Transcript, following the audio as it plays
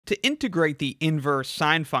to integrate the inverse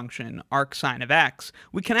sine function, arcsin of x,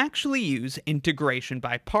 we can actually use integration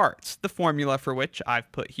by parts, the formula for which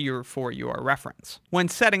I've put here for your reference. When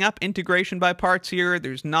setting up integration by parts here,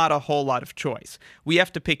 there's not a whole lot of choice. We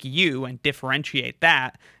have to pick u and differentiate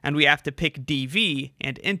that, and we have to pick dv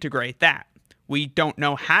and integrate that. We don't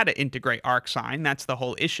know how to integrate arcsin, that's the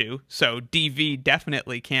whole issue, so dv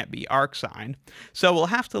definitely can't be arcsin. So we'll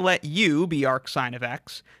have to let u be arcsin of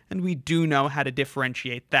x, and we do know how to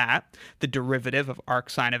differentiate that. The derivative of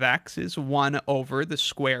arcsin of x is 1 over the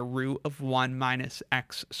square root of 1 minus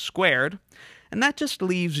x squared, and that just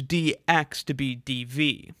leaves dx to be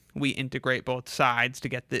dv. We integrate both sides to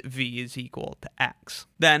get that v is equal to x.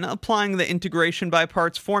 Then, applying the integration by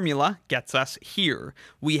parts formula gets us here.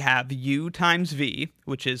 We have u times v,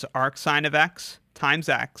 which is arcsin of x times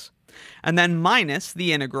x, and then minus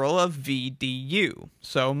the integral of v du.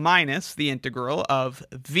 So minus the integral of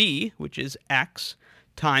v, which is x,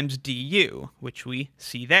 times du, which we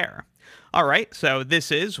see there. All right, so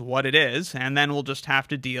this is what it is, and then we'll just have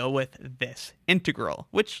to deal with this integral,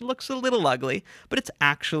 which looks a little ugly, but it's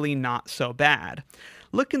actually not so bad.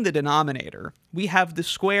 Look in the denominator. We have the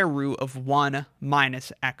square root of 1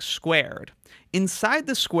 minus x squared. Inside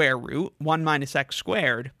the square root, 1 minus x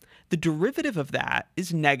squared, the derivative of that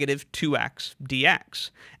is negative 2x dx,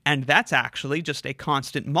 and that's actually just a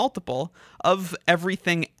constant multiple of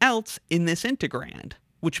everything else in this integrand,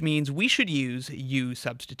 which means we should use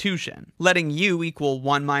u-substitution. Letting u equal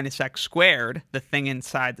 1 minus x squared, the thing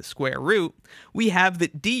inside the square root, we have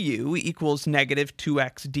that du equals negative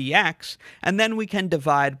 2x dx, and then we can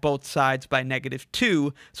divide both sides by negative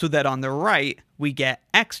 2, so that on the right, we get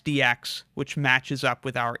x dx, which matches up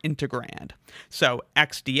with our integrand. So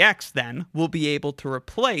x dx, then, we'll be able to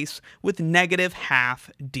replace with negative half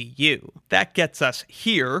du. That gets us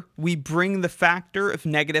here. We bring the factor of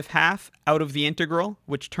negative half out of the integral,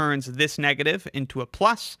 which turns this negative into a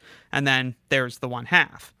plus, and then there's the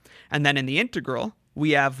 1/2. And then in the integral,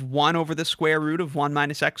 we have 1 over the square root of 1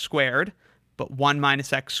 minus x squared, but 1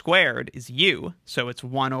 minus x squared is u, so it's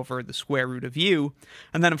 1 over the square root of u,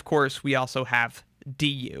 and then of course we also have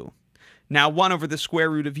du. Now 1 over the square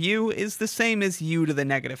root of u is the same as u to the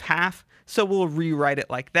negative half, so we'll rewrite it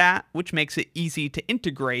like that, which makes it easy to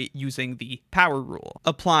integrate using the power rule.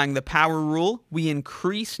 Applying the power rule, we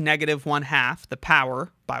increase negative 1/2, the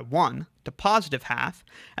power, by 1 to positive half,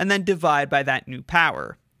 and then divide by that new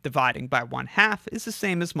power. Dividing by 1/2 is the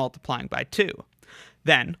same as multiplying by 2.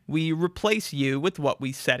 Then we replace u with what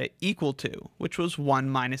we set it equal to, which was 1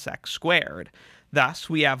 minus x squared. Thus,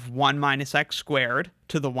 we have 1 minus x squared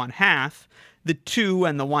to the 1/2. The 2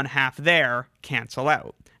 and the 1/2 there cancel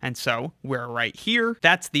out. And so we're right here.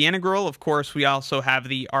 That's the integral. Of course, we also have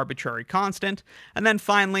the arbitrary constant. And then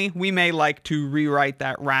finally, we may like to rewrite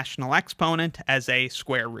that rational exponent as a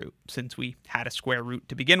square root, since we had a square root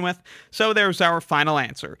to begin with. So there's our final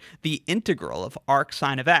answer. The integral of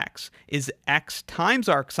arcsin of x is x times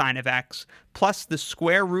arcsin of x plus the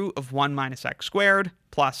square root of 1 minus x squared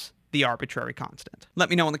plus the arbitrary constant. Let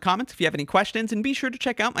me know in the comments if you have any questions, and be sure to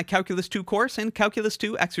check out my Calculus 2 course and Calculus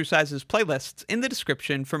 2 exercises playlists in the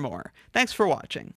description for more. Thanks for watching.